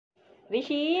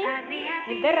రిషి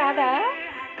నిద్ర రాదా?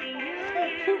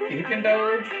 ఇది తింటావు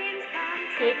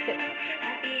కేక్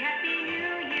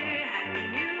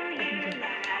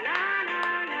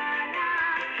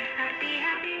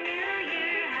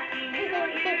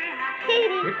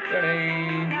ఇక్కడే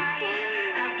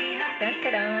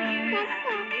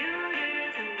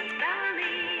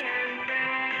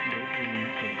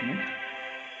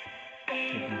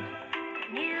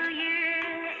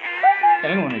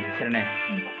తెలంగాణ ఉన్నది సరేనే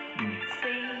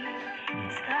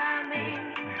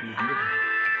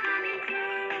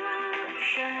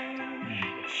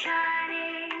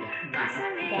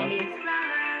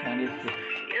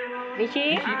రిషి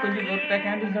కొంచెం దొరుకుతా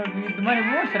క్యాండిల్స్ ఇద్దామని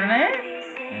సరేనే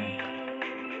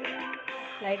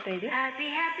లైట్ ఇది అన్నీ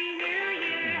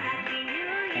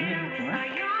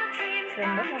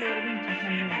రెండో మూడు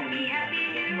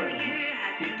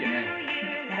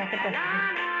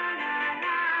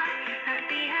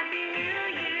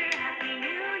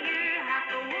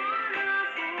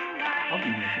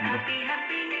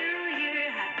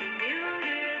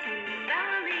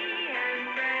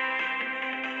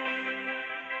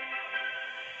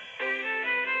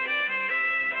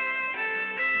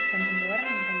కొంచెం దూరం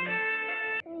ఉంటుంది.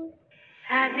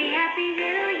 Happy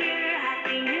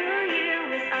New Year,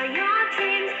 with all your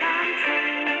dreams come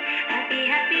true. Happy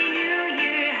New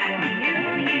Year,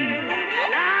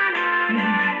 la la la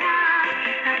la.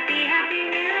 Happy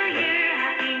New Year,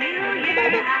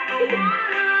 have a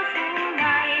wonderful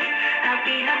night.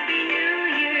 Happy New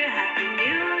Year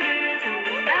to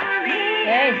family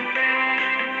and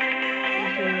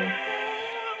friends.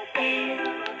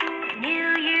 New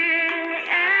Year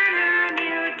and a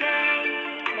new day.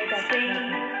 Spring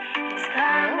is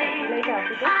coming,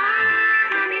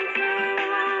 coming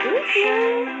through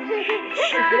ocean,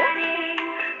 shining,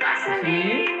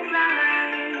 blossoming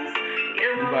flowers. You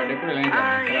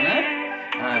are here.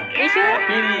 Rishu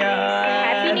happy new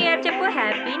happy new year year చెప్పు.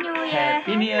 Happy new year.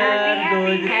 Happy new year happy new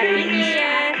year.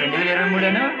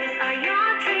 2023 All your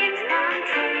dreams come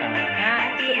true.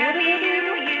 Happy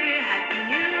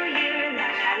New Year,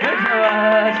 la la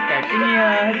la. Happy new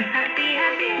year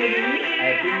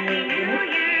Happy New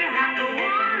Year, have a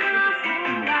wonderful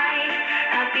night.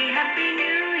 Happy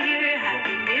New Year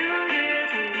to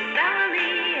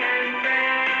family and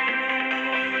friends.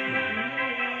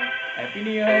 Happy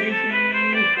new year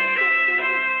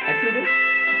చూడు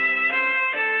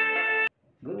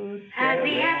good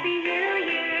Happy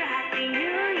New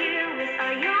Year, with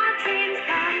all your dreams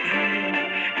come true.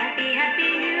 Happy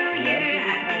New Year,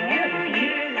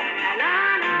 la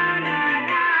la la la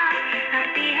la.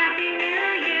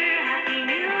 Happy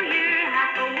New Year,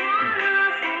 have a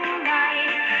wonderful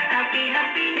night. Happy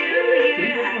New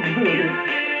Year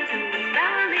to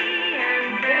family and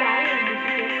friends.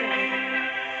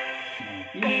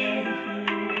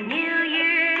 New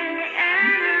Year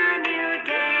and a new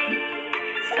day.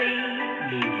 Spring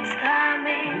is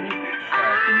coming,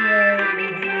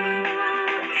 coming through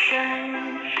ocean.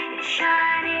 It's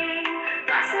shining,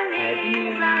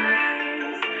 blossoming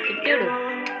flowers. You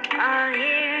are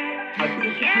here.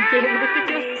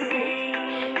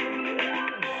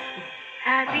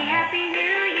 Happy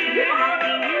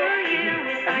New Year,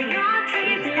 with all your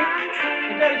dreams come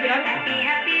true.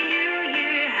 Happy